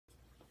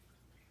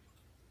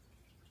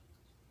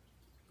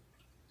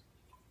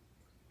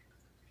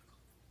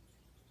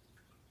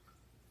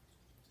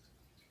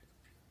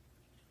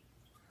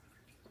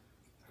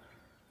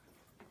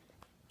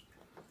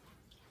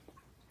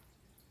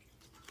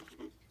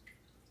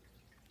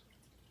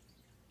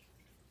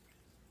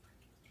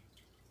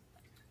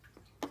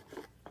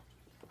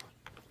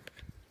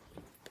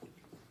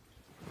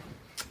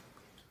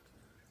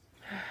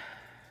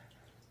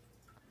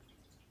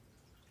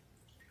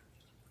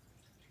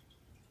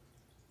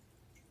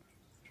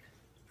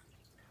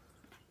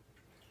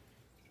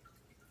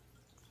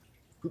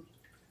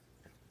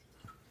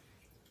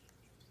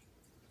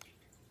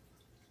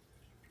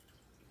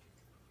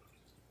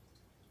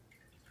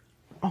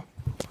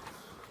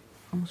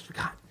almost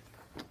forgot.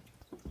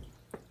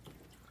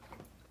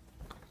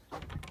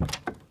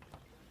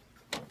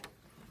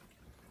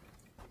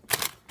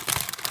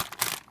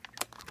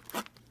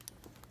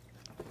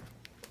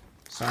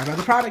 Sorry about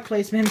the product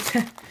placement.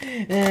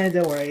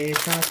 Don't worry,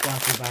 it's not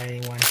sponsored by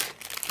anyone.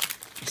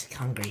 Just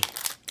hungry.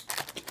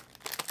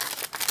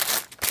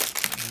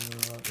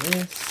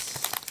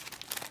 This.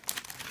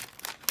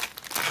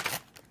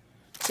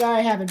 Sorry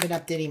I haven't been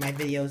updating my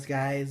videos,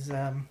 guys.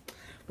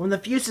 One of the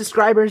few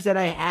subscribers that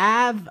I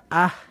have,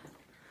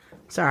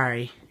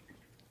 sorry.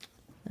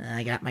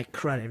 I got my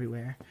crud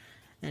everywhere.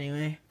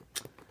 Anyway,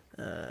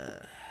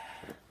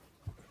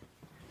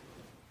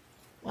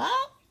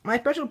 well, my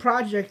special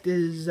project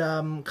is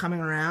coming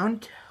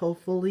around.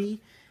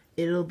 Hopefully,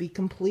 it'll be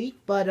complete.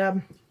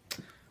 But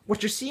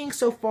what you're seeing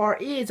so far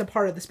is a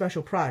part of the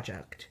special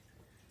project.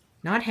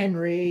 Not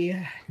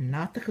Henry,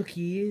 not the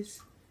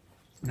cookies,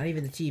 not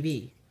even the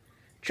TV.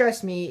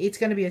 Trust me, it's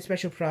going to be a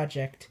special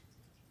project.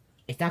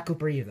 It's not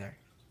Cooper either.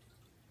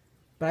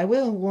 But I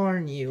will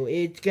warn you,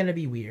 it's going to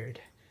be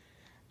weird.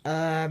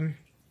 This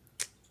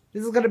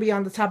is going to be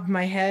on the top of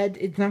my head.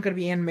 It's not going to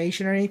be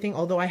animation or anything,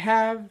 although I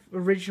have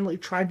originally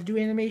tried to do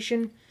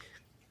animation,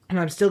 and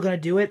I'm still going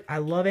to do it. I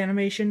love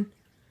animation.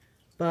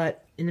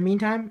 But in the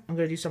meantime, I'm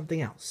going to do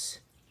something else.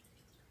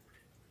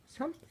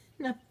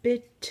 Something a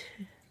bit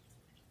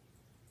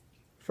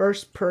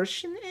first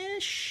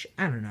person-ish?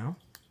 I don't know.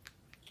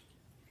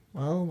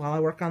 Well, while I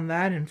work on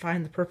that and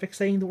find the perfect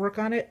setting to work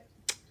on it,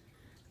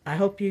 I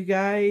hope you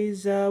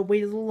guys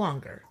wait a little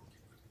longer.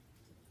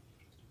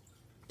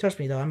 Trust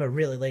me, though, I'm a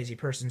really lazy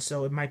person,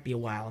 so it might be a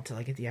while until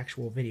I get the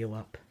actual video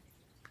up.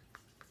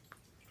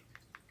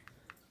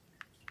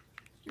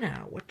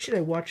 Now, what should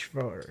I watch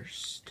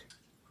first?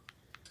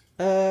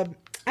 I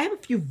have a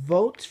few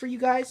votes for you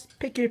guys.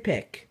 Pick your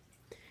pick.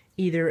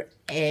 Either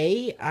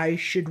A, I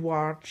should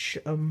watch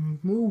a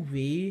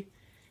movie,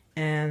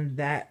 and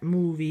that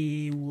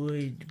movie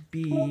would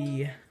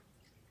be...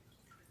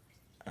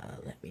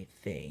 let me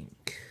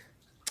think.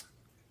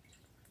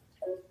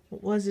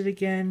 What was it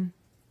again?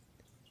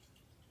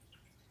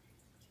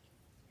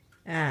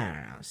 I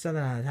don't know.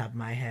 Something on the top of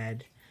my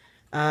head.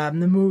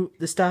 The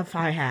stuff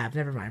I have.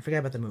 Never mind. Forget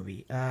about the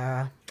movie.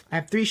 I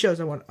have 3 shows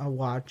I want to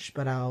watch,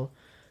 but I'll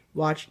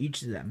watch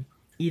each of them.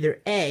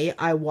 Either A,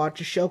 I watch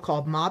a show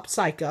called Mob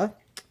Psycho.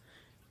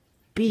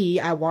 B,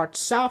 I watch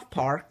South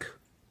Park.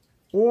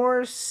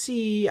 Or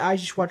C, I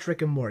just watch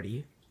Rick and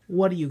Morty.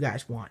 What do you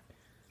guys want?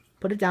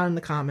 Put it down in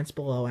the comments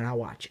below and I'll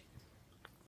watch it.